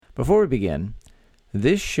Before we begin,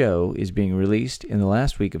 this show is being released in the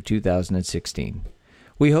last week of 2016.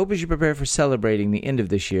 We hope as you prepare for celebrating the end of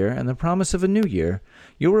this year and the promise of a new year,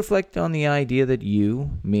 you'll reflect on the idea that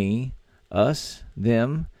you, me, us,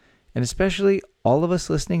 them, and especially all of us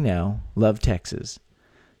listening now, love Texas.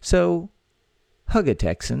 So, hug a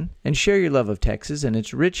Texan and share your love of Texas and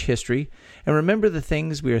its rich history, and remember the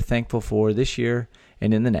things we are thankful for this year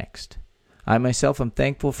and in the next. I myself am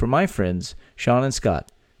thankful for my friends, Sean and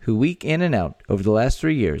Scott, who week in and out over the last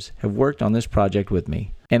 3 years have worked on this project with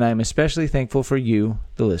me. And I am especially thankful for you,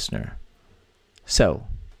 the listener. So,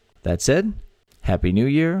 that said, Happy New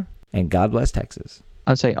Year, and God bless Texas.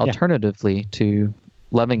 I'd say alternatively to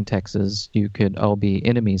loving Texas, you could all be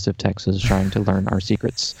enemies of Texas trying to learn our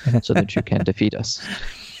secrets so that you can defeat us.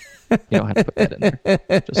 You don't have to put that in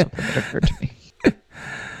there. Just something that occurred to me.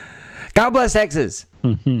 God bless Texas!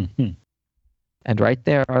 And right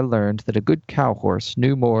there I learned that a good cow horse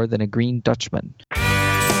knew more than a green Dutchman.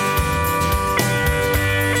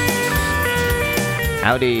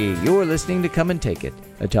 Howdy, you're listening to Come and Take It,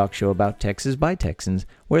 a talk show about Texas by Texans,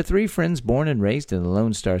 where three friends born and raised in the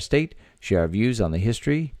Lone Star State share our views on the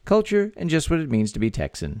history, culture, and just what it means to be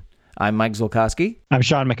Texan. I'm Mike Zolkowski. I'm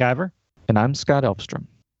Sean McIver. And I'm Scott Elfstrom.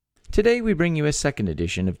 Today we bring you a second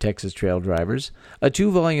edition of Texas Trail Drivers, a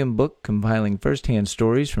 2-volume book compiling first-hand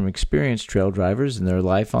stories from experienced trail drivers and their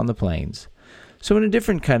life on the plains. So in a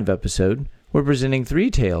different kind of episode, we're presenting 3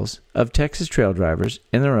 tales of Texas trail drivers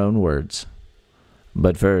in their own words.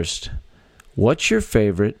 But first, what's your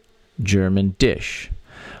favorite German dish?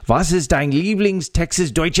 Was ist dein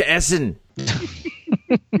Lieblings-Texas-Deutsche Essen?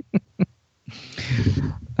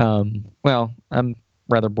 Well, I'm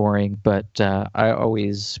rather boring, but I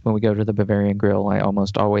always, when we go to the Bavarian Grill, I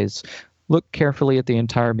almost always look carefully at the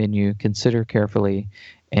entire menu, consider carefully,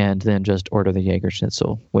 and then just order the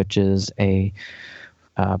Jägerschnitzel, which is a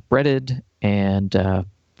breaded and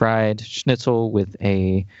fried schnitzel with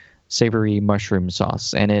a savory mushroom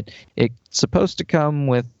sauce. And it's supposed to come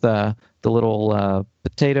with the little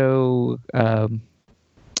potato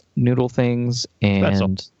noodle things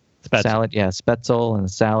and salad. Yeah, spätzle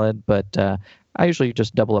and salad, but I usually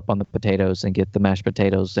just double up on the potatoes and get the mashed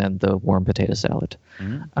potatoes and the warm potato salad.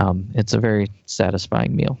 It's a very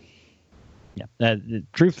satisfying meal. Yeah,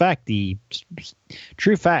 true fact.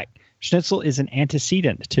 Schnitzel is an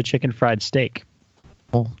antecedent to chicken fried steak.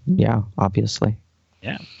 Well, yeah, obviously.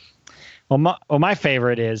 Yeah. Well, my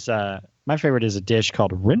favorite is a dish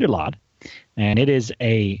called rinderlad, and it is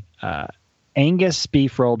a Angus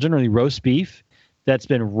beef roll, generally roast beef, that's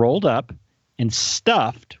been rolled up and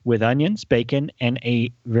stuffed with onions, bacon, and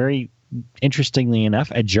a very interestingly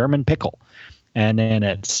enough, a German pickle. And then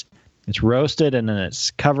it's roasted, and then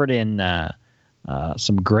it's covered in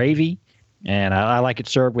some gravy. And I like it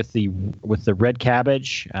served with the red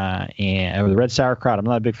cabbage and the red sauerkraut. I'm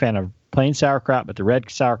not a big fan of plain sauerkraut, but the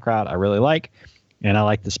red sauerkraut I really like, and I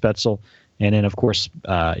like the spätzle. And then of course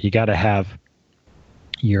you got to have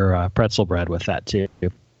your pretzel bread with that too.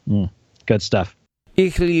 Good stuff.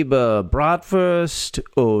 Ich liebe Bratwurst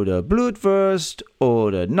oder Blutwurst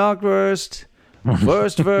oder Knockwurst,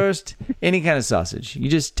 Wurstwurst, any kind of sausage. You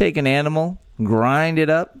just take an animal, grind it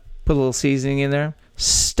up, put a little seasoning in there,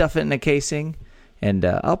 stuff it in a casing, and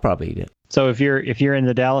I'll probably eat it. So if you're in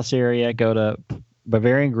the Dallas area, go to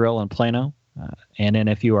Bavarian Grill in Plano. And then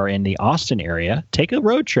if you are in the Austin area, take a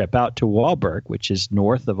road trip out to Wahlberg, which is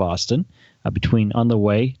north of Austin, on the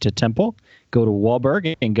way to Temple. Go to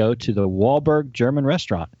Wahlberg and go to the Wahlberg German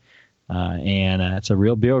restaurant. And it's a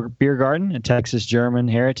real beer garden and Texas German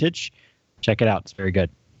heritage. Check it out. It's very good.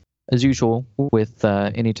 As usual, with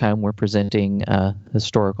any time we're presenting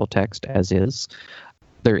historical text as is,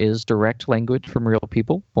 there is direct language from real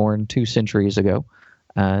people born 2 centuries ago.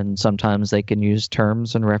 And sometimes they can use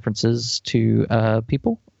terms and references to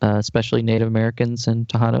people, especially Native Americans and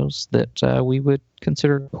Tejanos, that we would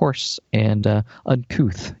consider coarse and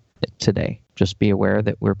uncouth today. Just be aware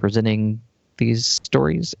that we're presenting these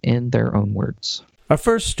stories in their own words. Our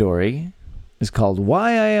first story is called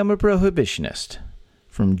Why I Am a Prohibitionist,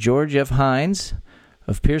 from George F. Hines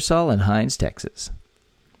of Pearsall and Hines, Texas.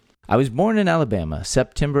 I was born in Alabama,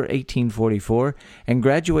 September 1844, and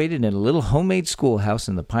graduated in a little homemade schoolhouse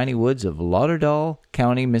in the piney woods of Lauderdale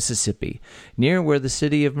County, Mississippi, near where the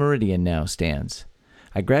city of Meridian now stands.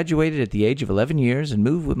 I graduated at the age of 11 years and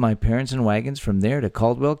moved with my parents in wagons from there to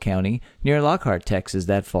Caldwell County, near Lockhart, Texas,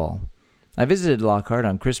 that fall. I visited Lockhart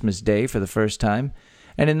on Christmas Day for the first time,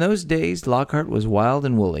 and in those days Lockhart was wild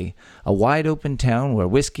and woolly, a wide-open town where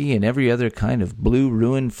whiskey and every other kind of blue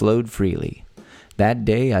ruin flowed freely. That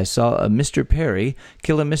day I saw a Mr. Perry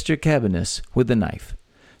kill a Mr. Cabanis with a knife.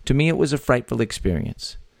 To me it was a frightful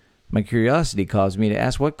experience. My curiosity caused me to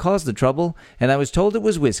ask what caused the trouble, and I was told it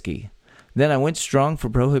was whiskey. Then I went strong for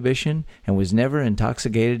prohibition and was never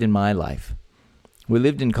intoxicated in my life. We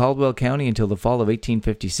lived in Caldwell County until the fall of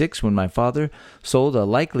 1856, when my father sold a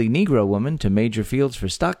likely Negro woman to Major Fields for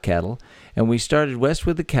stock cattle, and we started west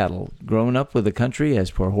with the cattle, growing up with the country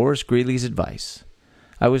as per Horace Greeley's advice.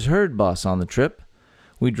 I was herd boss on the trip.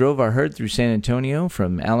 We drove our herd through San Antonio,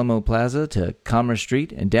 from Alamo Plaza to Commerce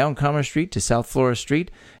Street, and down Commerce Street to South Flora Street,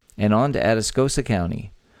 and on to Atascosa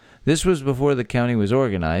County. This was before the county was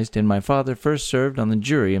organized, and my father first served on the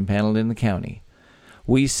jury impaneled in the county.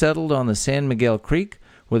 We settled on the San Miguel Creek,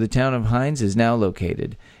 where the town of Hines is now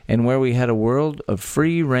located, and where we had a world of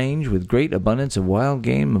free range with great abundance of wild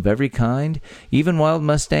game of every kind, even wild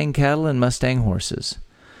Mustang cattle and Mustang horses.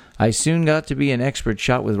 I soon got to be an expert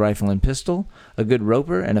shot with rifle and pistol, a good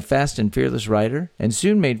roper, and a fast and fearless rider, and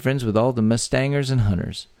soon made friends with all the Mustangers and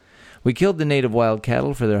hunters. We killed the native wild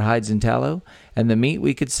cattle for their hides and tallow, and the meat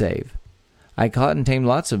we could save. I caught and tamed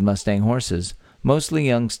lots of Mustang horses, mostly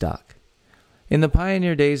young stock. In the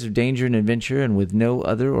pioneer days of danger and adventure, and with no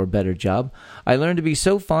other or better job, I learned to be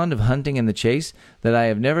so fond of hunting and the chase that I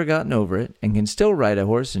have never gotten over it, and can still ride a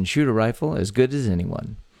horse and shoot a rifle as good as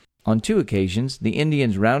anyone. On 2 occasions, the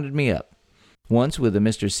Indians rounded me up. Once with the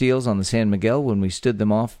Mr. Seals on the San Miguel, when we stood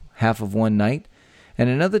them off half of one night, and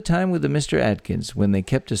another time with the Mr. Atkins, when they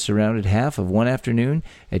kept us surrounded half of one afternoon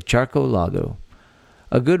at Charco Lago.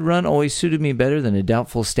 A good run always suited me better than a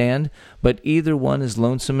doubtful stand, but either one is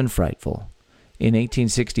lonesome and frightful. In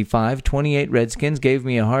 1865, 28 Redskins gave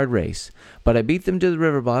me a hard race, but I beat them to the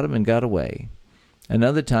river bottom and got away.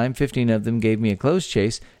 Another time, 15 of them gave me a close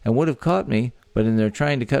chase and would have caught me, but in their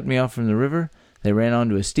trying to cut me off from the river, they ran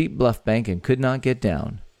onto a steep bluff bank and could not get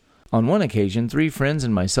down. On one occasion, 3 friends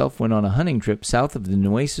and myself went on a hunting trip south of the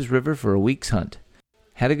Nueces River for a week's hunt.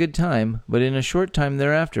 Had a good time, but in a short time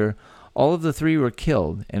thereafter, all of the 3 were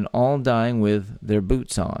killed, and all dying with their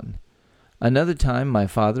boots on. Another time, my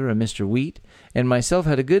father, a Mr. Wheat, and myself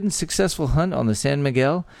had a good and successful hunt on the San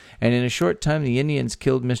Miguel, and in a short time the Indians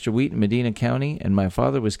killed Mr. Wheat in Medina County, and my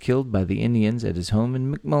father was killed by the Indians at his home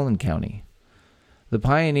in McMullen County. The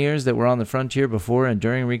pioneers that were on the frontier before and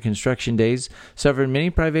during Reconstruction days suffered many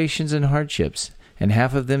privations and hardships, and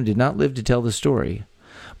half of them did not live to tell the story.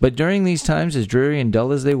 But during these times, as dreary and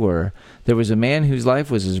dull as they were, there was a man whose life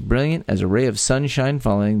was as brilliant as a ray of sunshine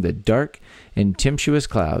following the dark and tempestuous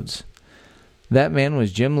clouds. That man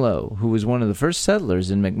was Jim Lowe, who was one of the first settlers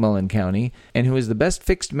in McMullen County, and who was the best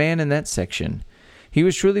fixed man in that section. He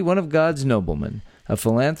was truly one of God's noblemen, a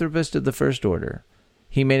philanthropist of the first order.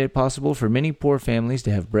 He made it possible for many poor families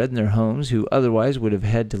to have bread in their homes who otherwise would have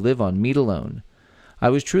had to live on meat alone. I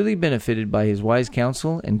was truly benefited by his wise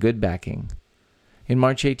counsel and good backing. In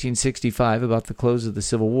March 1865, about the close of the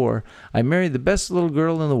Civil War, I married the best little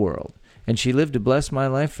girl in the world, and she lived to bless my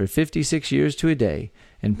life for 56 years to a day,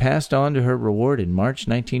 and passed on to her reward in March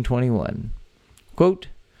 1921. Quote,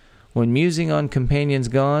 "When musing on companions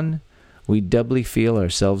gone, we doubly feel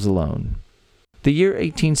ourselves alone." The year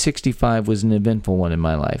 1865 was an eventful one in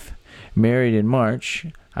my life. Married in March,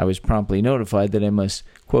 I was promptly notified that I must,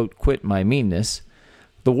 quote, "quit my meanness."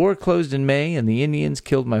 The war closed in May, and the Indians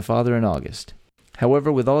killed my father in August.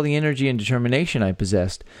 However, with all the energy and determination I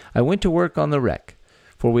possessed, I went to work on the wreck,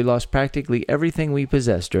 for we lost practically everything we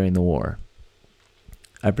possessed during the war.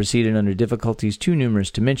 I proceeded under difficulties too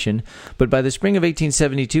numerous to mention, but by the spring of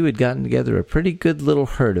 1872 had gotten together a pretty good little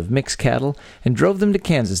herd of mixed cattle and drove them to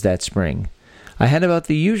Kansas that spring. I had about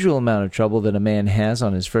the usual amount of trouble that a man has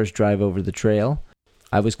on his first drive over the trail.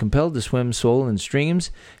 I was compelled to swim swollen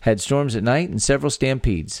streams, had storms at night, and several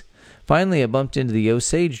stampedes. Finally, I bumped into the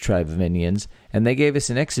Osage tribe of Indians, and they gave us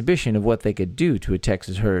an exhibition of what they could do to a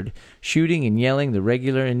Texas herd, shooting and yelling the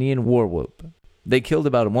regular Indian war whoop. They killed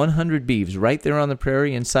about 100 beeves right there on the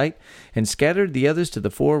prairie in sight, and scattered the others to the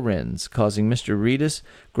 4 winds, causing Mr. Reedus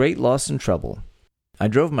great loss and trouble. I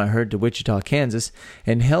drove my herd to Wichita, Kansas,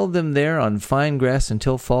 and held them there on fine grass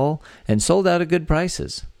until fall, and sold out at good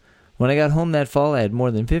prices. When I got home that fall, I had more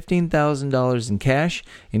than $15,000 in cash,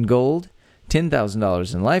 in gold,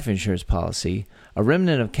 $10,000 in life insurance policy, a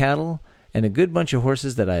remnant of cattle, and a good bunch of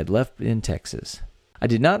horses that I had left in Texas. I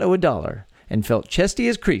did not owe a dollar, and felt chesty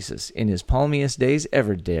as Croesus in his palmiest days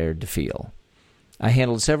ever dared to feel. I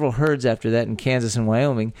handled several herds after that in Kansas and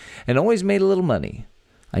Wyoming, and always made a little money.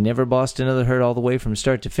 I never bossed another herd all the way from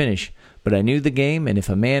start to finish, but I knew the game, and if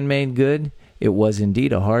a man made good, it was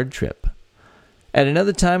indeed a hard trip. At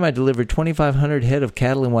another time, I delivered 2,500 head of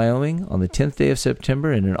cattle in Wyoming on the 10th day of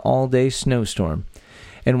September in an all-day snowstorm,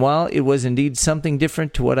 and while it was indeed something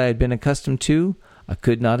different to what I had been accustomed to, I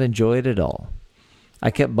could not enjoy it at all.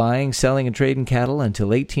 I kept buying, selling, and trading cattle until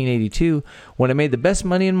 1882, when I made the best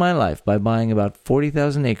money in my life by buying about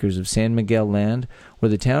 40,000 acres of San Miguel land, where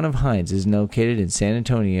the town of Hines is located in San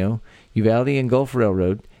Antonio, Uvalde, and Gulf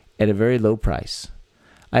Railroad, at a very low price.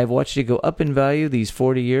 I have watched it go up in value these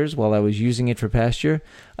 40 years while I was using it for pasture,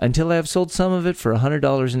 until I have sold some of it for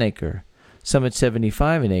 $100 an acre, some at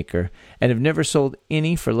 $75 an acre, and have never sold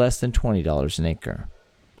any for less than $20 an acre.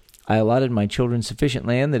 I allotted my children sufficient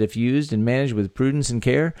land that, if used and managed with prudence and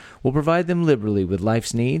care, will provide them liberally with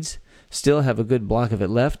life's needs, still have a good block of it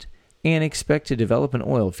left, and expect to develop an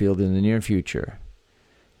oil field in the near future.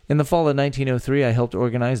 In the fall of 1903, I helped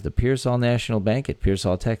organize the Pearsall National Bank at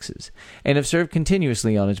Pearsall, Texas, and have served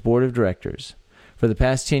continuously on its board of directors. For the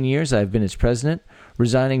past 10 years, I have been its president,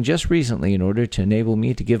 resigning just recently in order to enable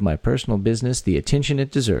me to give my personal business the attention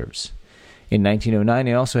it deserves. In 1909,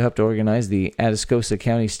 I also helped organize the Atascosa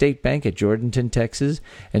County State Bank at Jordanton, Texas,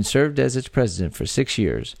 and served as its president for 6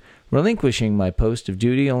 years, relinquishing my post of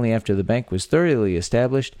duty only after the bank was thoroughly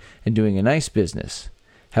established and doing a nice business.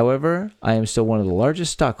 However, I am still one of the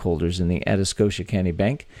largest stockholders in the Atascosa County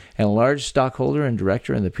Bank and a large stockholder and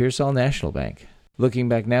director in the Pearsall National Bank. Looking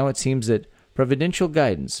back now, it seems that providential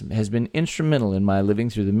guidance has been instrumental in my living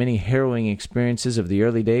through the many harrowing experiences of the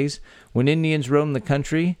early days when Indians roamed the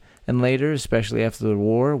country, and later, especially after the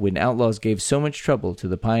war, when outlaws gave so much trouble to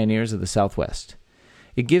the pioneers of the Southwest.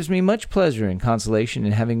 It gives me much pleasure and consolation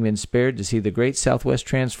in having been spared to see the great Southwest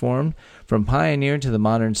transformed from pioneer to the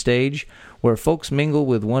modern stage, where folks mingle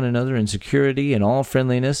with one another in security and all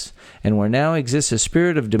friendliness, and where now exists a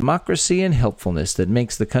spirit of democracy and helpfulness that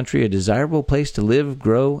makes the country a desirable place to live,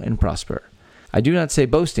 grow, and prosper. I do not say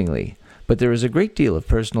boastingly, but there is a great deal of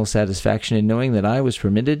personal satisfaction in knowing that I was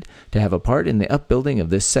permitted to have a part in the upbuilding of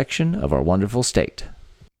this section of our wonderful state.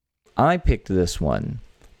 I picked this one.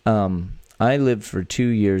 I lived for 2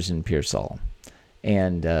 years in Pearsall,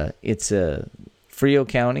 and it's Frio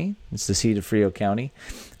County. It's the seat of Frio County,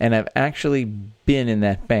 and I've actually been in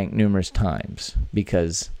that bank numerous times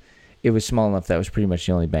because it was small enough that was pretty much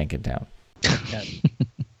the only bank in town.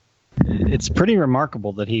 It's pretty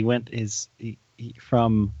remarkable that he went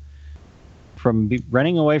from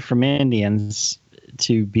running away from Indians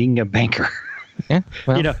to being a banker. Yeah,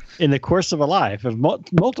 well, In the course of a life of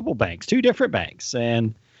multiple banks, 2 different banks,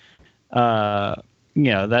 and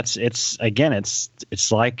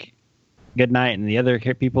it's like Goodnight and the other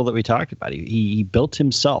people that we talked about. He built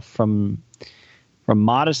himself from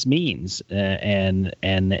modest means, and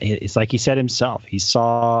it's like he said himself. He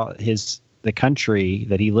saw the country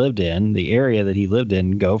that he lived in, the area that he lived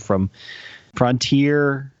in, go from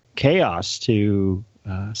frontier chaos to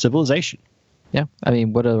civilization. Yeah, I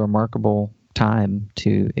mean, what a remarkable time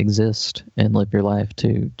to exist and live your life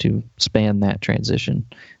to span that transition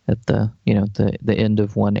at the end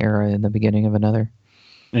of one era and the beginning of another.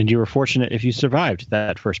 And you were fortunate if you survived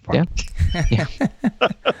that first part. Yeah.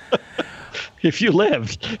 If you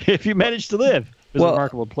managed to live, it was a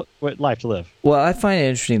remarkable life to live. Well, I find it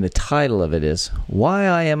interesting. The title of it is Why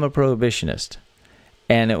I Am a Prohibitionist.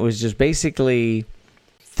 And it was just basically,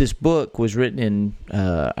 this book was written in,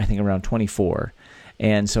 I think, around 24.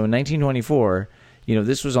 And so in 1924,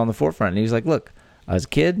 this was on the forefront. And he was like, look, I was a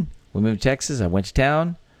kid. We moved to Texas. I went to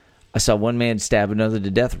town. I saw one man stab another to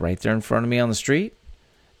death right there in front of me on the street.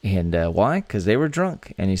 And why? Because they were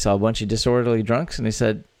drunk. And he saw a bunch of disorderly drunks. And he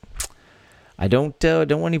said, I don't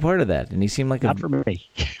want any part of that. And he seemed like not for me.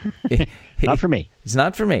 Not for me. It's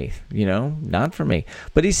not for me, not for me.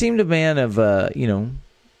 But he seemed a man of,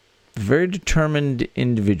 very determined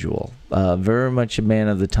individual, very much a man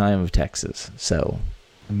of the time of Texas. So,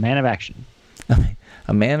 a man of action.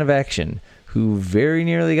 A man of action who very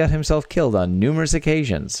nearly got himself killed on numerous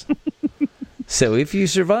occasions. So if you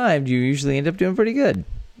survived, you usually end up doing pretty good.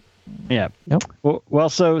 Yeah. Yep. Well,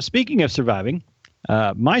 so speaking of surviving,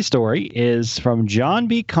 my story is from John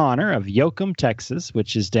B. Connor of Yoakum, Texas,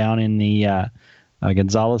 which is down in the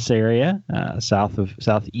Gonzales area,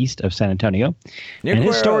 southeast of San Antonio. Near and Cuero.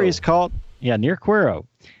 His story is called, near Cuero.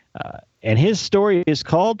 And his story is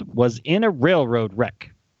called, Was in a Railroad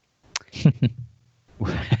Wreck.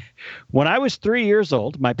 When I was 3 years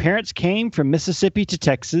old, my parents came from Mississippi to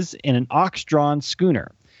Texas in an ox-drawn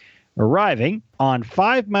schooner, arriving on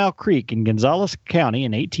 5 Mile Creek in Gonzales County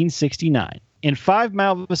in 1869. In 5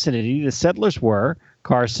 Mile vicinity, the settlers were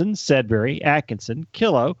Carson, Sedbury, Atkinson,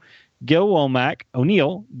 Killow, Gil Womack,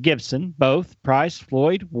 O'Neill, Gibson, Both, Price,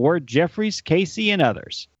 Floyd, Ward, Jeffries, Casey, and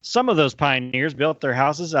others. Some of those pioneers built their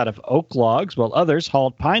houses out of oak logs, while others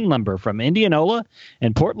hauled pine lumber from Indianola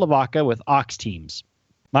and Port Lavaca with ox teams.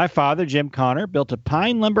 My father, Jim Connor, built a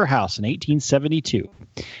pine lumber house in 1872,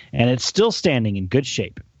 and it's still standing in good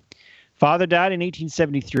shape. Father died in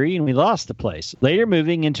 1873, and we lost the place, later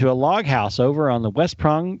moving into a log house over on the west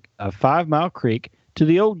prong of 5 Mile Creek to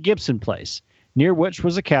the old Gibson place, near which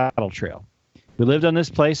was a cattle trail. We lived on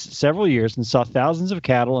this place several years and saw thousands of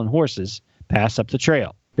cattle and horses pass up the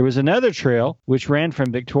trail. There was another trail which ran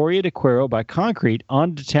from Victoria to Cuero by concrete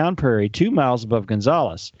onto Town Prairie 2 miles above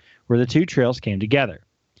Gonzales, where the two trails came together.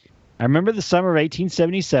 I remember the summer of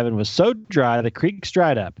 1877 was so dry the creeks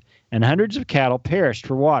dried up, and hundreds of cattle perished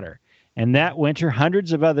for water, and that winter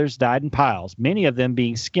hundreds of others died in piles, many of them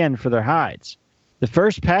being skinned for their hides. The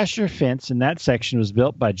first pasture fence in that section was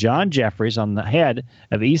built by John Jeffries on the head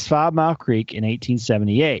of East 5 Mile Creek in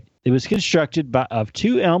 1878. It was constructed of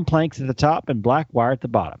 2 elm planks at the top and black wire at the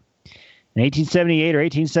bottom. In 1878 or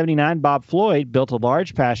 1879, Bob Floyd built a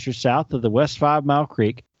large pasture south of the West 5 Mile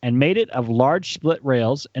Creek and made it of large split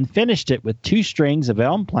rails and finished it with 2 strings of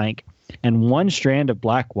elm plank and 1 strand of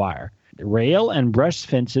black wire. The rail and brush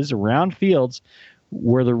fences around fields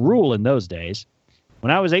were the rule in those days.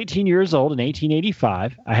 When I was 18 years old in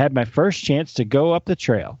 1885, I had my first chance to go up the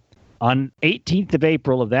trail. On 18th of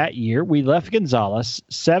April of that year, we left Gonzales,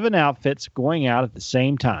 7 outfits going out at the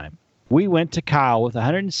same time. We went to Kyle with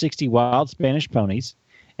 160 wild Spanish ponies,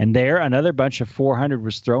 and there another bunch of 400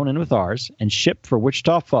 was thrown in with ours and shipped for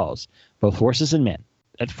Wichita Falls, both horses and men.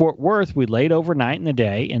 At Fort Worth, we laid overnight in the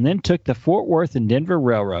day and then took the Fort Worth and Denver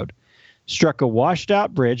Railroad, struck a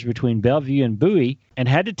washed-out bridge between Bellevue and Bowie, and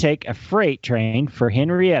had to take a freight train for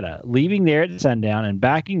Henrietta, leaving there at sundown and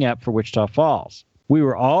backing up for Wichita Falls. We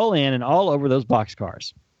were all in and all over those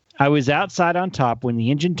boxcars. I was outside on top when the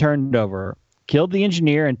engine turned over, killed the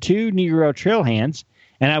engineer and 2 Negro trail hands,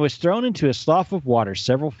 and I was thrown into a slough of water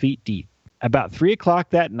several feet deep. About 3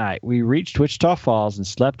 o'clock that night, we reached Wichita Falls and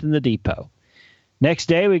slept in the depot. Next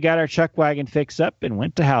day, we got our chuck wagon fixed up and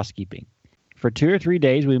went to housekeeping. For 2 or 3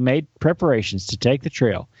 days, we made preparations to take the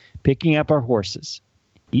trail, picking up our horses.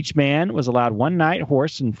 Each man was allowed 1 night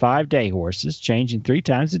horse and 5 day horses, changing 3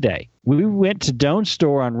 times a day. We went to Doan's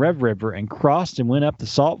store on Rev River and crossed and went up the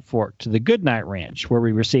Salt Fork to the Goodnight Ranch, where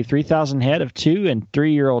we received 3,000 head of 2- and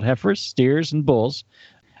 3-year-old heifers, steers, and bulls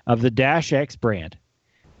of the Dash X brand.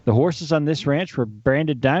 The horses on this ranch were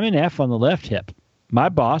branded Diamond F on the left hip. My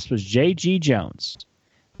boss was J.G. Jones.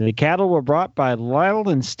 The cattle were brought by Lytle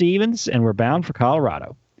and Stevens and were bound for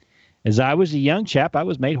Colorado. As I was a young chap, I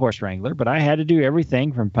was made horse wrangler, but I had to do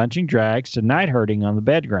everything from punching drags to night herding on the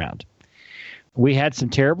bed ground. We had some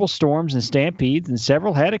terrible storms and stampedes, and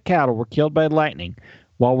several head of cattle were killed by lightning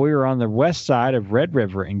while we were on the west side of Red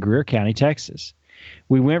River in Greer County, Texas.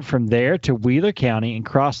 We went from there to Wheeler County and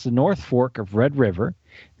crossed the North Fork of Red River,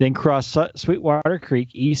 then crossed Sweetwater Creek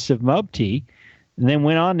east of Mobtee, and then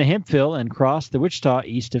went on to Hempville and crossed the Wichita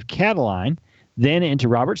east of Cataline, then into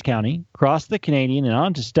Roberts County, crossed the Canadian and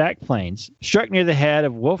on to Stacked Plains, struck near the head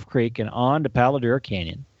of Wolf Creek and on to Paladura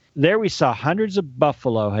Canyon. There we saw hundreds of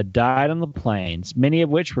buffalo had died on the plains, many of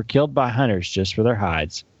which were killed by hunters just for their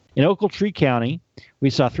hides. In Ochiltree County, we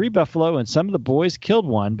saw 3 buffalo and some of the boys killed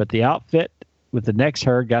one, but the outfit with the next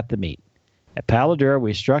herd got the meat. At Paladura,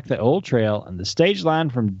 we struck the old trail and the stage line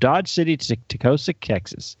from Dodge City to Tecosic,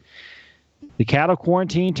 Texas. The cattle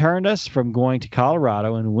quarantine turned us from going to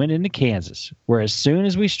Colorado and went into Kansas, where as soon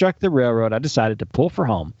as we struck the railroad, I decided to pull for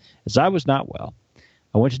home, as I was not well.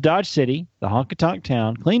 I went to Dodge City, the honky-tonk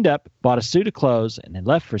town, cleaned up, bought a suit of clothes, and then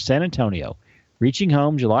left for San Antonio, reaching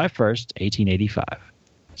home July 1st, 1885.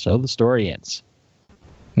 So the story ends.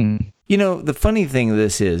 You know, the funny thing of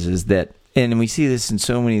this is that, and we see this in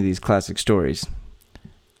so many of these classic stories,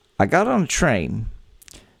 I got on a train,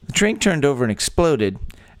 the train turned over and exploded,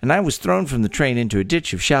 and I was thrown from the train into a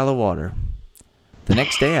ditch of shallow water. The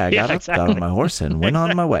next day, I got up, got on my horse, and went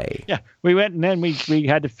on my way. Yeah, we went, and then we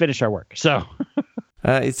had to finish our work. So,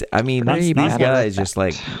 these guys just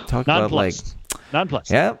like talk about like nonplussed.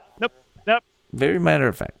 Yeah, Nope. Very matter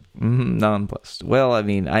of fact, nonplussed. Well, I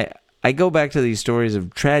mean, I go back to these stories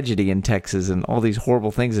of tragedy in Texas and all these horrible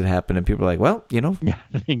things that happen, and people are like, well, you know, yeah,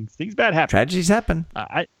 things bad happen. Tragedies happen.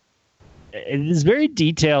 It is very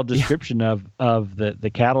detailed description of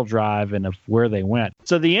the cattle drive and of where they went.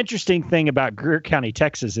 So the interesting thing about Greer County,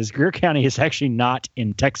 Texas, is Greer County is actually not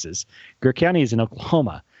in Texas. Greer County is in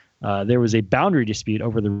Oklahoma. There was a boundary dispute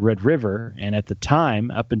over the Red River, and at the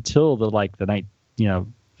time, up until the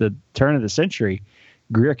turn of the century,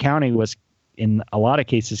 Greer County was in a lot of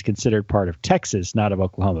cases considered part of Texas, not of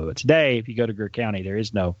Oklahoma. But today, if you go to Greer County, there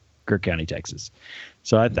is no Greer County, Texas.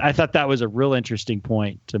 So I thought that was a real interesting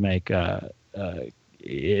point to make.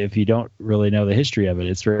 If you don't really know the history of it,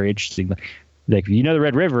 it's very interesting. Like, if you know the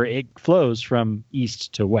Red River, it flows from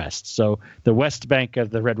east to west. So the west bank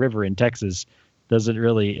of the Red River in Texas doesn't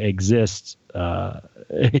really exist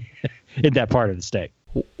in that part of the state.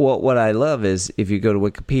 Well, what I love is if you go to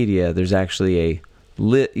Wikipedia, there's actually a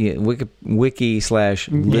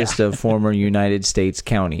wiki/list of former United States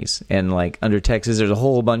counties. And like under Texas, there's a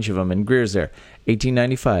whole bunch of them. And Greer's there.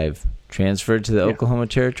 1895, transferred to the Oklahoma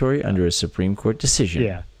Territory under a Supreme Court decision.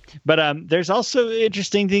 Yeah. But there's also an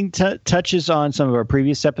interesting thing touches on some of our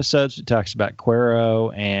previous episodes. It talks about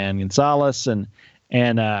Cuero and Gonzales. And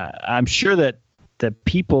I'm sure that the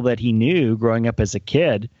people that he knew growing up as a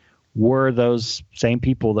kid were those same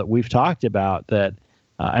people that we've talked about. That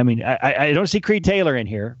I don't see Creed Taylor in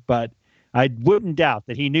here, but I wouldn't doubt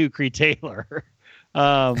that he knew Creed Taylor.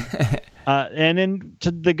 And then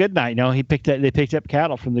to the Goodnight, they picked up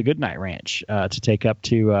cattle from the Goodnight Ranch to take up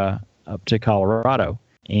to Colorado,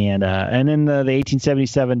 and then the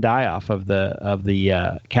 1877 die-off of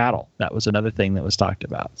the cattle. That was another thing that was talked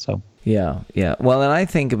about. So yeah. Well, and I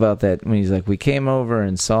think about that when he's like, we came over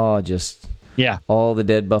and saw just all the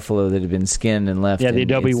dead buffalo that had been skinned and left. Yeah, the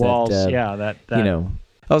adobe walls. That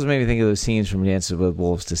also made me think of those scenes from Dances with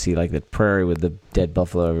Wolves to see like the prairie with the dead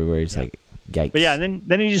buffalo everywhere. It's like, yikes. But and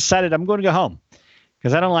then he decided, I'm going to go home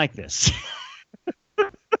because I don't like this.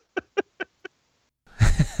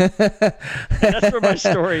 That's where my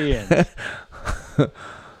story ends.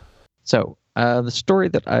 So the story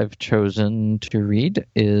that I've chosen to read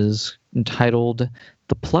is entitled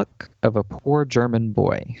The Pluck of a Poor German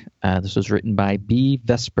Boy. This was written by B.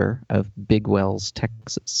 Vesper of Big Wells,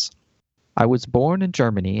 Texas. I was born in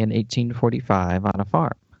Germany in 1845 on a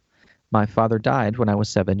farm. My father died when I was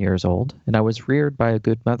 7 years old, and I was reared by a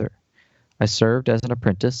good mother. I served as an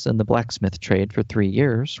apprentice in the blacksmith trade for 3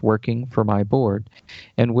 years, working for my board,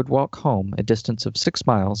 and would walk home a distance of 6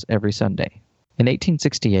 miles every Sunday. In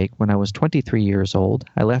 1868, when I was 23 years old,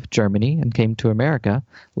 I left Germany and came to America,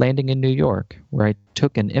 landing in New York, where I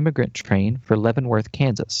took an immigrant train for Leavenworth,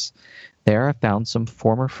 Kansas. There I found some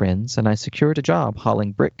former friends, and I secured a job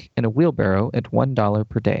hauling brick in a wheelbarrow at $1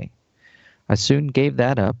 per day. I soon gave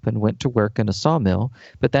that up and went to work in a sawmill,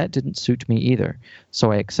 but that didn't suit me either,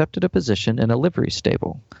 so I accepted a position in a livery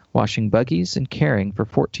stable, washing buggies and caring for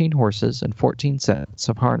 14 horses and 14 sets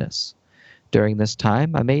of harness. During this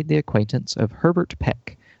time, I made the acquaintance of Herbert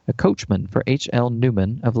Peck, a coachman for H.L.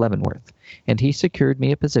 Newman of Leavenworth, and he secured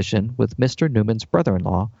me a position with Mr. Newman's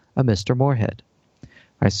brother-in-law, a Mr. Moorhead.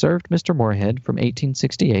 I served Mr. Moorhead from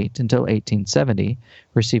 1868 until 1870,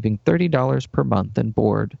 receiving $30 per month and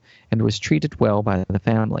board, and was treated well by the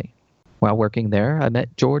family. While working there, I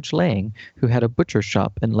met George Lang, who had a butcher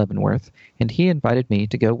shop in Leavenworth, and he invited me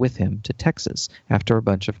to go with him to Texas after a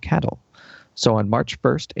bunch of cattle. So on March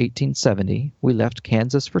 1st, 1870, we left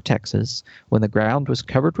Kansas for Texas, when the ground was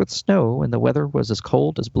covered with snow and the weather was as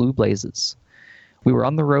cold as blue blazes. We were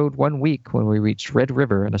on the road 1 week when we reached Red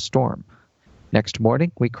River in a storm. Next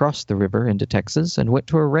morning, we crossed the river into Texas and went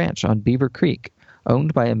to a ranch on Beaver Creek,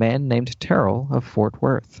 owned by a man named Terrell of Fort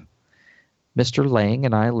Worth. Mr. Lang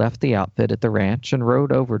and I left the outfit at the ranch and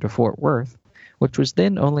rode over to Fort Worth, which was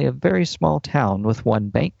then only a very small town with one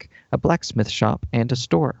bank, a blacksmith shop, and a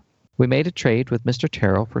store. We made a trade with Mr.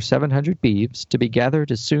 Terrell for 700 beeves to be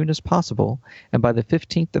gathered as soon as possible, and by the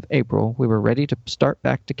 15th of April we were ready to start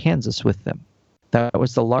back to Kansas with them. That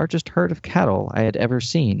was the largest herd of cattle I had ever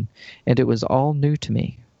seen, and it was all new to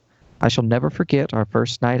me. I shall never forget our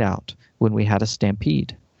first night out, when we had a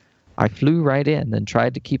stampede. I flew right in and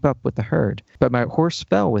tried to keep up with the herd, but my horse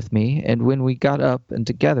fell with me, and when we got up and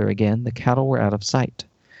together again, the cattle were out of sight.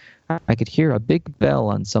 I could hear a big bell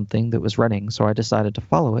on something that was running, so I decided to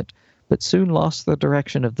follow it, but soon lost the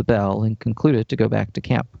direction of the bell and concluded to go back to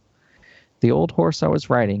camp. The old horse I was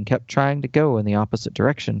riding kept trying to go in the opposite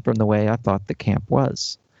direction from the way I thought the camp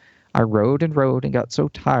was. I rode and got so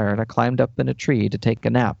tired I climbed up in a tree to take a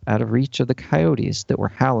nap out of reach of the coyotes that were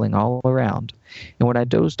howling all around, and when I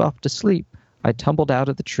dozed off to sleep, I tumbled out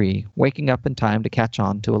of the tree, waking up in time to catch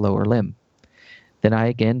on to a lower limb. Then I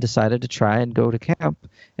again decided to try and go to camp,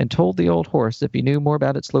 and told the old horse if he knew more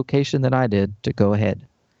about its location than I did, to go ahead.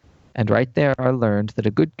 And right there I learned that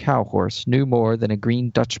a good cow horse knew more than a Green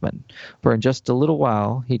Dutchman, for in just a little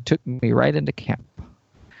while he took me right into camp.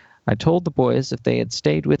 I told the boys if they had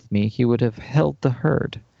stayed with me he would have held the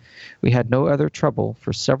herd. We had no other trouble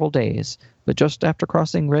for several days, but just after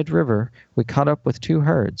crossing Red River we caught up with 2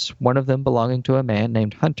 herds, one of them belonging to a man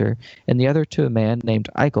named Hunter and the other to a man named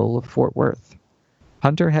Eichel of Fort Worth.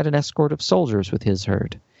 Hunter had an escort of soldiers with his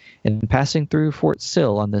herd. In passing through Fort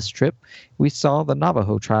Sill on this trip, we saw the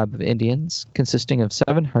Navajo tribe of Indians, consisting of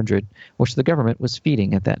 700, which the government was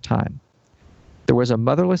feeding at that time. There was a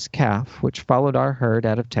motherless calf which followed our herd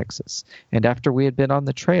out of Texas, and after we had been on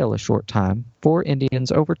the trail a short time, 4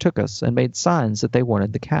 Indians overtook us and made signs that they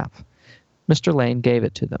wanted the calf. Mr. Lane gave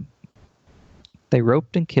it to them. They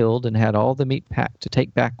roped and killed and had all the meat packed to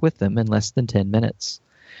take back with them in less than 10 minutes.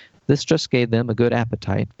 This just gave them a good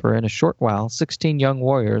appetite, for in a short while 16 young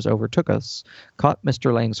warriors overtook us, caught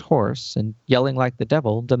Mr. Lang's horse, and, yelling like the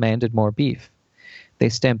devil, demanded more beef. They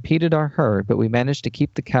stampeded our herd, but we managed to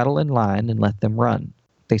keep the cattle in line and let them run.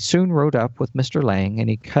 They soon rode up with Mr. Lang, and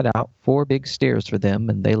he cut out 4 big steers for them,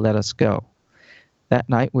 and they let us go. That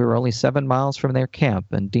night we were only 7 miles from their camp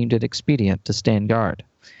and deemed it expedient to stand guard.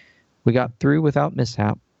 We got through without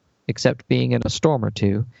mishap, except being in a storm or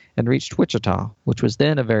two, and reached Wichita, which was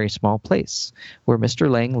then a very small place, where Mr.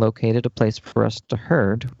 Lang located a place for us to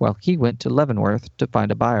herd while he went to Leavenworth to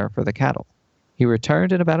find a buyer for the cattle. He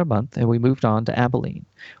returned in about a month, and we moved on to Abilene,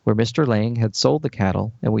 where Mr. Lang had sold the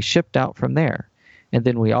cattle, and we shipped out from there, and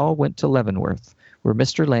then we all went to Leavenworth, where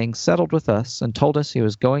Mr. Lang settled with us and told us he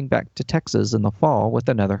was going back to Texas in the fall with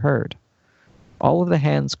another herd. All of the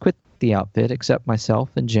hands quit the outfit except myself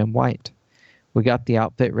and Jim White. We got the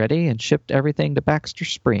outfit ready and shipped everything to Baxter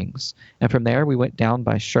Springs, and from there we went down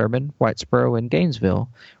by Sherman, Whitesboro, and Gainesville,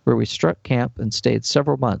 where we struck camp and stayed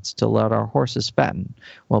several months to let our horses fatten,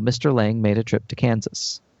 while Mr. Lang made a trip to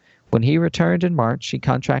Kansas. When he returned in March, he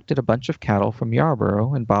contracted a bunch of cattle from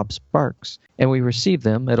Yarborough and Bob Sparks, and we received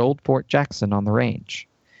them at Old Fort Jackson on the range.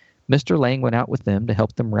 Mr. Lang went out with them to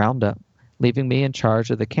help them round up, leaving me in charge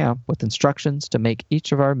of the camp with instructions to make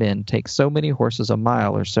each of our men take so many horses a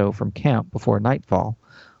mile or so from camp before nightfall,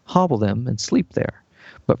 hobble them, and sleep there,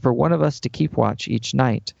 but for one of us to keep watch each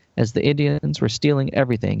night, as the Indians were stealing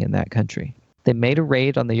everything in that country. They made a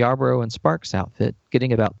raid on the Yarborough and Sparks outfit,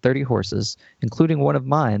 getting about 30 horses, including one of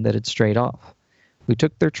mine that had strayed off. We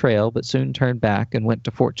took their trail, but soon turned back and went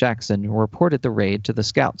to Fort Jackson and reported the raid to the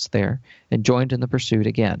scouts there and joined in the pursuit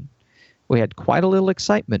again. We had quite a little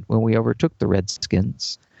excitement when we overtook the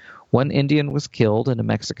Redskins. One Indian was killed and a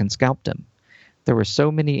Mexican scalped him. There were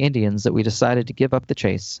so many Indians that we decided to give up the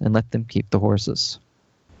chase and let them keep the horses.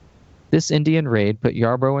 This Indian raid put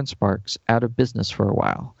Yarborough and Sparks out of business for a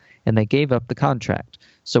while, and they gave up the contract,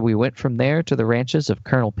 so we went from there to the ranches of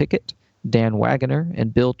Colonel Pickett, Dan Wagoner,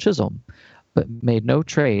 and Bill Chisholm, but made no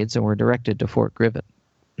trades and were directed to Fort Griffin.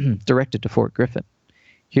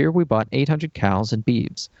 Here we bought 800 cows and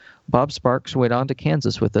beeves. Bob Sparks went on to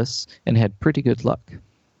Kansas with us and had pretty good luck.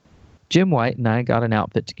 Jim White and I got an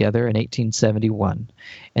outfit together in 1871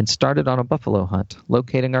 and started on a buffalo hunt,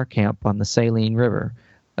 locating our camp on the Saline River,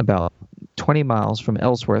 about 20 miles from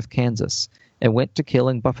Ellsworth, Kansas, and went to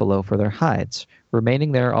killing buffalo for their hides,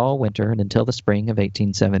 remaining there all winter and until the spring of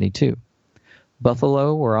 1872.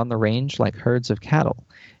 Buffalo were on the range like herds of cattle,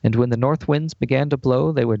 and when the north winds began to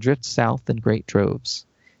blow, they would drift south in great droves.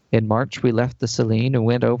 In March, we left the Saline and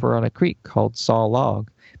went over on a creek called Saw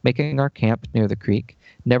Log, making our camp near the creek,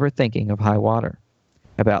 never thinking of high water.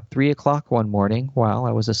 About 3 o'clock one morning, while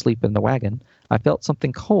I was asleep in the wagon, I felt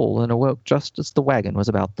something cold and awoke just as the wagon was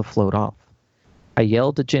about to float off. I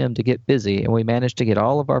yelled to Jim to get busy, and we managed to get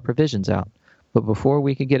all of our provisions out, but before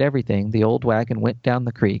we could get everything, the old wagon went down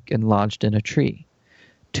the creek and lodged in a tree.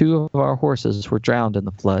 2 of our horses were drowned in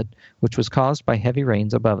the flood, which was caused by heavy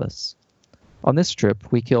rains above us. On this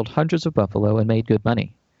trip, we killed hundreds of buffalo and made good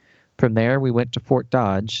money. From there, we went to Fort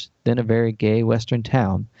Dodge, then a very gay western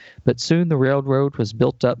town, but soon the railroad was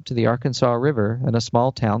built up to the Arkansas River and a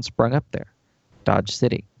small town sprung up there, Dodge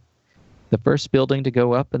City. The first building to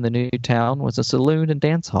go up in the new town was a saloon and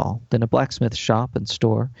dance hall, then a blacksmith shop and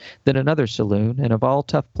store, then another saloon, and of all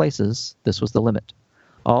tough places, this was the limit.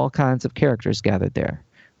 All kinds of characters gathered there,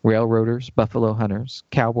 railroaders, buffalo hunters,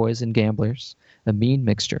 cowboys, and gamblers, a mean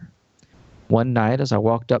mixture. One night, as I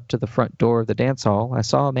walked up to the front door of the dance hall, I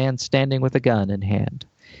saw a man standing with a gun in hand.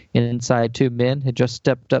 Inside, 2 men had just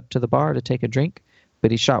stepped up to the bar to take a drink,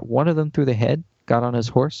 but he shot one of them through the head, got on his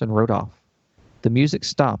horse, and rode off. The music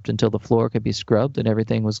stopped until the floor could be scrubbed and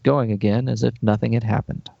everything was going again as if nothing had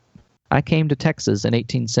happened. I came to Texas in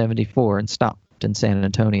 1874 and stopped in San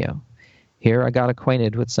Antonio. Here I got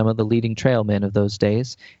acquainted with some of the leading trail men of those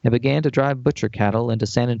days and began to drive butcher cattle into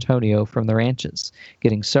San Antonio from the ranches,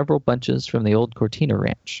 getting several bunches from the old Cortina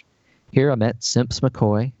Ranch. Here I met Simps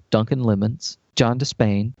McCoy, Duncan Lemons, John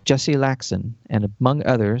Despain, Jesse Laxon, and among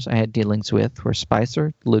others I had dealings with were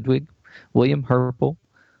Spicer, Ludwig, William Herpel,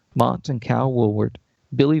 Mont and Cal Woolward,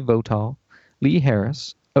 Billy Votaw, Lee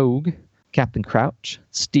Harris, Ogue, Captain Crouch,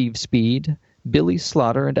 Steve Speed, Billy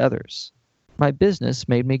Slaughter, and others. My business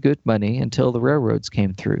made me good money until the railroads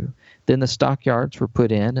came through. Then the stockyards were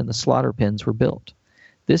put in and the slaughter pens were built.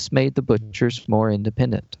 This made the butchers more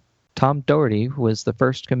independent. Tom Doherty was the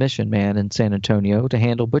first commission man in San Antonio to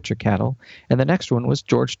handle butcher cattle, and the next one was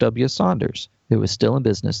George W. Saunders, who was still in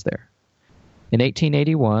business there. In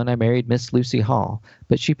 1881, I married Miss Lucy Hall,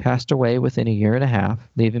 but she passed away within a year and a half,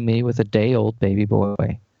 leaving me with a day-old baby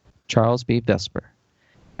boy, Charles B. Vesper.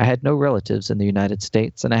 I had no relatives in the United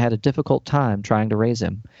States, and I had a difficult time trying to raise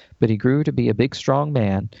him, but he grew to be a big, strong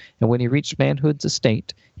man, and when he reached manhood's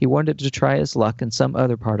estate, he wanted to try his luck in some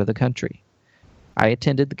other part of the country. I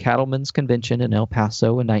attended the Cattlemen's Convention in El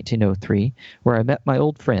Paso in 1903, where I met my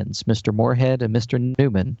old friends, Mr. Moorhead and Mr.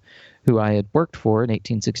 Newman, who I had worked for in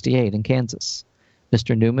 1868 in Kansas.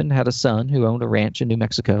 Mr. Newman had a son who owned a ranch in New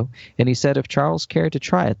Mexico, and he said if Charles cared to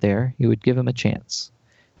try it there, he would give him a chance.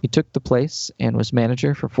 He took the place and was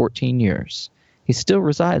manager for 14 years. He still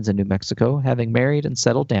resides in New Mexico, having married and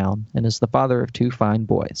settled down, and is the father of 2 fine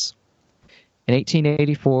boys. In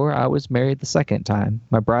 1884, I was married the second time,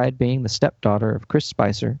 my bride being the stepdaughter of Chris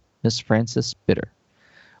Spicer, Miss Frances Bitter.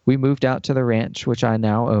 We moved out to the ranch which I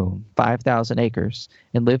now own, 5,000 acres,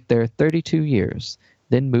 and lived there 32 years,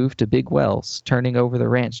 then moved to Big Wells, turning over the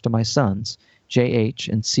ranch to my sons, J.H.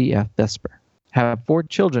 and C.F. Vesper. I have 4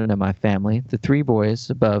 children in my family, the 3 boys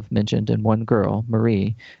above mentioned and 1 girl,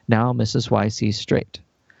 Marie, now Mrs. Y.C. Straight.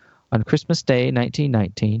 On Christmas Day,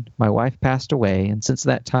 1919, my wife passed away, and since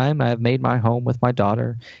that time I have made my home with my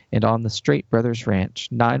daughter and on the Straight Brothers Ranch,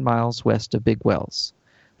 9 miles west of Big Wells.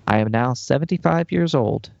 I am now 75 years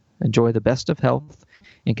old, enjoy the best of health,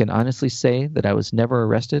 and can honestly say that I was never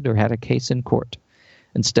arrested or had a case in court.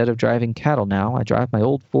 Instead of driving cattle now, I drive my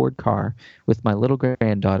old Ford car with my little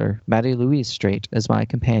granddaughter, Maddie Louise Straight, as my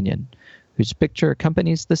companion, whose picture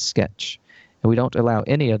accompanies this sketch, and we don't allow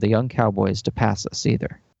any of the young cowboys to pass us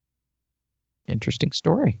either. Interesting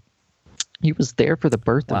story. He was there for the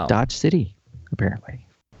birth of Dodge City, apparently.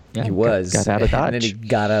 Yeah, he was. Got out of Dodge. And then he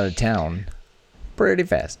got out of town pretty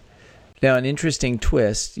fast. Now, an interesting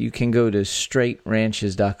twist, you can go to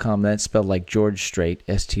straightranches.com. That's spelled like George Strait,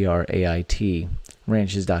 S-T-R-A-I-T,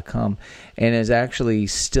 ranches.com, and is actually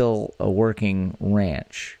still a working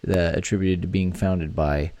ranch attributed to being founded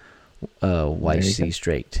by Y.C.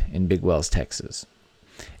 Straight in Big Wells, Texas.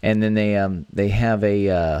 And then they have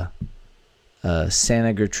a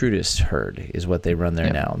Santa Gertrudis herd is what they run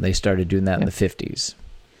there now. And they started doing that in the 50s.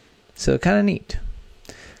 So kind of neat.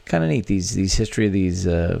 These history of these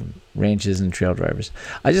ranches and trail drivers.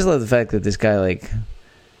 I just love the fact that this guy,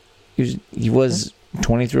 he was a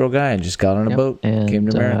 23-year-old guy and just got on a boat and came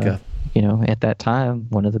to America. At that time,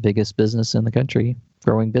 one of the biggest business in the country,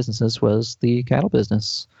 growing businesses, was the cattle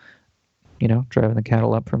business. Driving the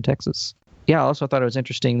cattle up from Texas. Yeah, I also thought it was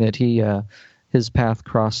interesting that his path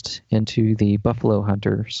crossed into the buffalo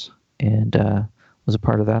hunters and was a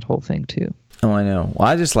part of that whole thing too. Oh, I know. Well,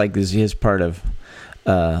 I just like his part of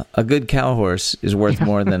a good cow horse is worth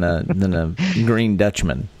more than a green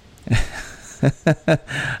Dutchman.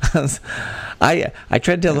 I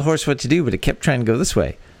tried to tell the horse what to do, but it kept trying to go this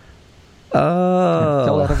way. I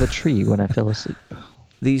fell out of a tree when I fell asleep.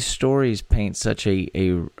 These stories paint such I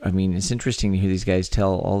mean, it's interesting to hear these guys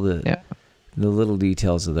tell all the little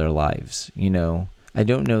details of their lives. I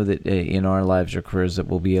don't know that in our lives or careers that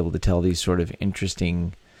we'll be able to tell these sort of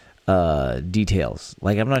interesting details.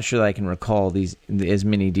 I'm not sure that I can recall as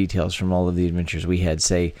many details from all of the adventures we had,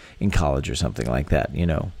 say, in college or something like that.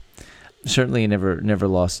 Certainly never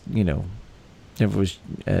lost, never was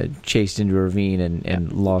chased into a ravine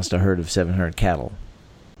and lost a herd of 700 cattle.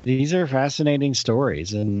 These are fascinating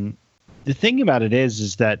stories. And the thing about it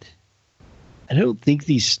is that I don't think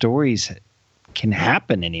these stories can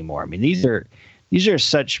happen anymore. I mean, these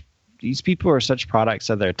people are such products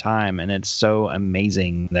of their time, and it's so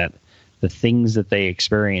amazing that the things that they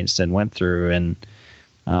experienced and went through, and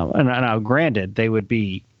granted,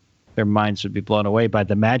 their minds would be blown away by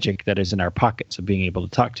the magic that is in our pockets of being able to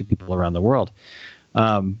talk to people around the world.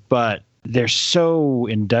 But they're so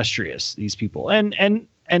industrious, these people,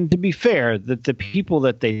 and to be fair, that the people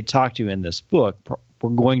that they talk to in this book were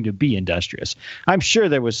going to be industrious. I'm sure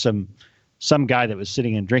there was some guy that was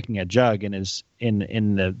sitting and drinking a jug in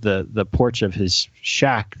the porch of his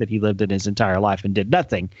shack that he lived in his entire life and did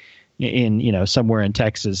nothing in somewhere in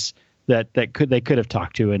Texas that they could have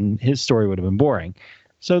talked to, and his story would have been boring.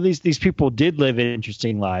 So these people did live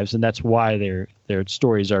interesting lives, and that's why their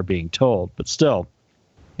stories are being told. But still,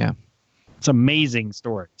 it's amazing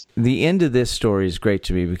stories. The end of this story is great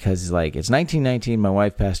to me because it's 1919, my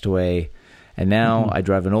wife passed away, and now I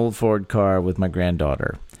drive an old Ford car with my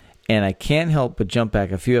granddaughter. And I can't help but jump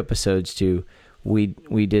back a few episodes to we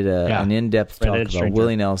did an in-depth talk about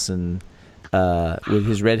Willie Nelson with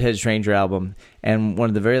his Redhead Stranger album, and one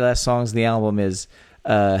of the very last songs in the album is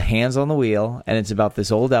Hands on the Wheel, and it's about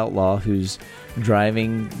this old outlaw who's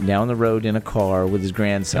driving down the road in a car with his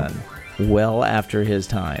grandson well after his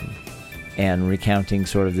time. and recounting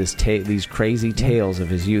sort of these crazy tales of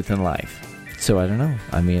his youth and life. So I don't know.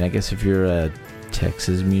 I mean, I guess if you're a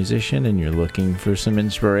Texas musician and you're looking for some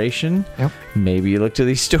inspiration, maybe you look to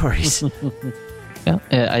these stories. Yeah,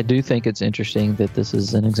 I do think it's interesting that this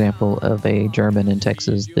is an example of a German in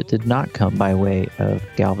Texas that did not come by way of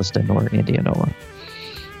Galveston or Indianola,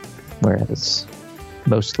 whereas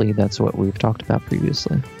mostly that's what we've talked about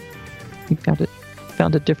previously. He found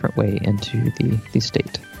a different way into the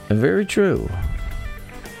state. Very true.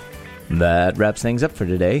 That wraps things up for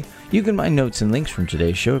today. You can find notes and links from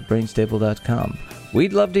today's show at brainstable.com.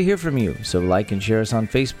 We'd love to hear from you, so like and share us on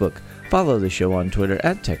Facebook, follow the show on Twitter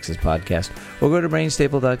at Texas Podcast, or go to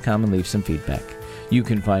brainstable.com and leave some feedback. You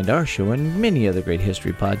can find our show and many other great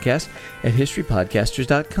history podcasts at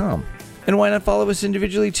historypodcasters.com. And why not follow us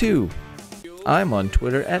individually too? I'm on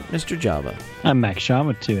Twitter at Mr. Java. I'm Max Shaw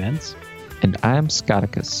with 2 N's. And I'm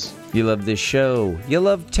Scotticus. You love this show, you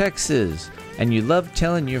love Texas, and you love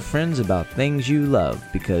telling your friends about things you love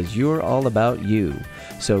because you're all about you.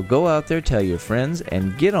 So go out there, tell your friends,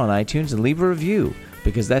 and get on iTunes and leave a review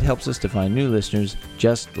because that helps us to find new listeners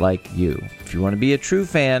just like you. If you want to be a true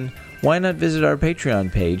fan, why not visit our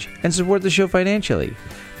Patreon page and support the show financially?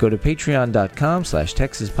 Go to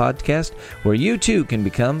patreon.com/Texas Podcast, where you too can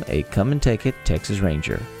become a Come and Take It Texas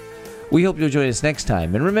Ranger. We hope you'll join us next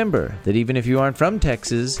time, and remember that even if you aren't from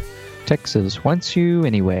Texas, Texas wants you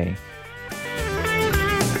anyway.